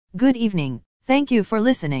Good evening. Thank you for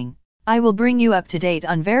listening. I will bring you up to date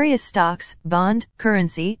on various stocks, bond,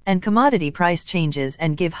 currency, and commodity price changes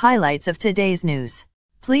and give highlights of today's news.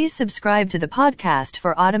 Please subscribe to the podcast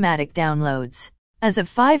for automatic downloads. As of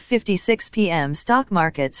 5:56 p.m., stock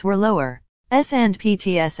markets were lower. S&P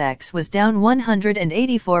TSX was down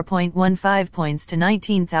 184.15 points to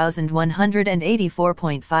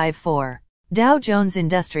 19,184.54. Dow Jones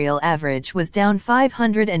Industrial Average was down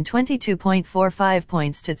 522.45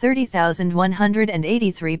 points to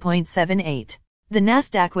 30,183.78. The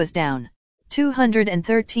Nasdaq was down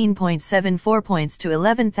 213.74 points to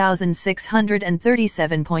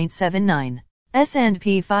 11,637.79.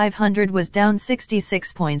 S&P 500 was down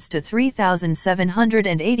 66 points to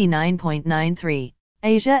 3,789.93.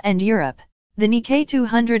 Asia and Europe. The Nikkei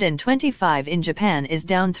 225 in Japan is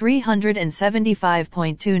down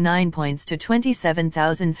 375.29 points to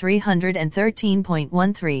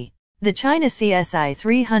 27,313.13. The China CSI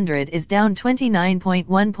 300 is down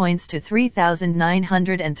 29.1 points to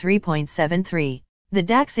 3,903.73. The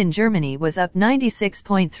DAX in Germany was up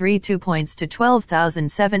 96.32 points to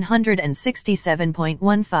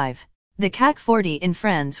 12,767.15. The CAC 40 in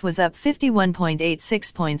France was up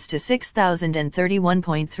 51.86 points to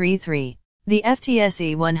 6,031.33. The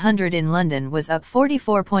FTSE 100 in London was up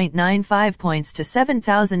 44.95 points to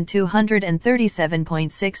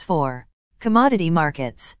 7,237.64. Commodity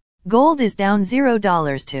markets. Gold is down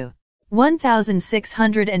 $0 to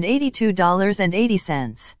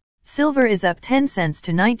 $1,682.80. Silver is up 10 cents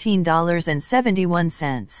to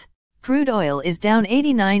 $19.71. Crude oil is down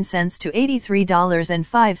 89 cents to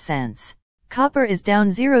 $83.05. Copper is down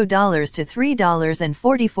 $0 to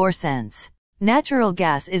 $3.44. Natural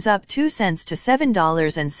gas is up 2 cents to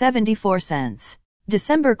 $7.74.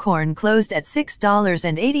 December corn closed at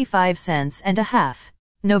 $6.85 and a half.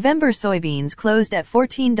 November soybeans closed at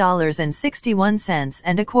 $14.61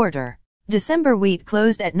 and a quarter. December wheat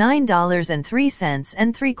closed at $9.03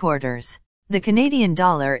 and three quarters. The Canadian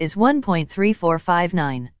dollar is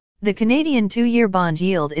 1.3459. The Canadian 2-year bond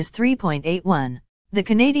yield is 3.81. The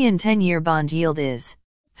Canadian 10-year bond yield is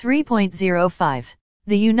 3.05.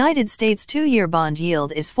 The United States 2-year bond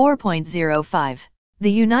yield is 4.05.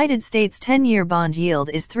 The United States 10-year bond yield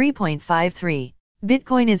is 3.53.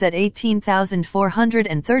 Bitcoin is at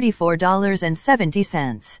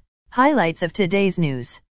 $18,434.70. Highlights of today's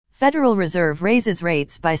news. Federal Reserve raises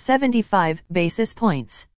rates by 75 basis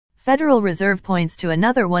points. Federal Reserve points to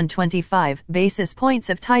another 125 basis points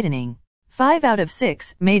of tightening. 5 out of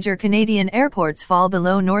 6 major Canadian airports fall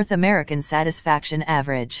below North American satisfaction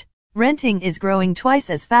average. Renting is growing twice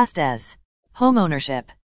as fast as homeownership.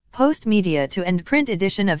 Post Media to end print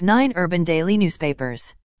edition of 9 urban daily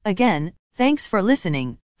newspapers. Again, thanks for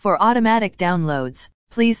listening. For automatic downloads,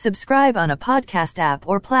 please subscribe on a podcast app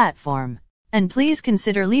or platform. And please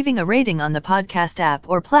consider leaving a rating on the podcast app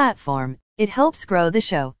or platform. It helps grow the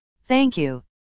show. Thank you.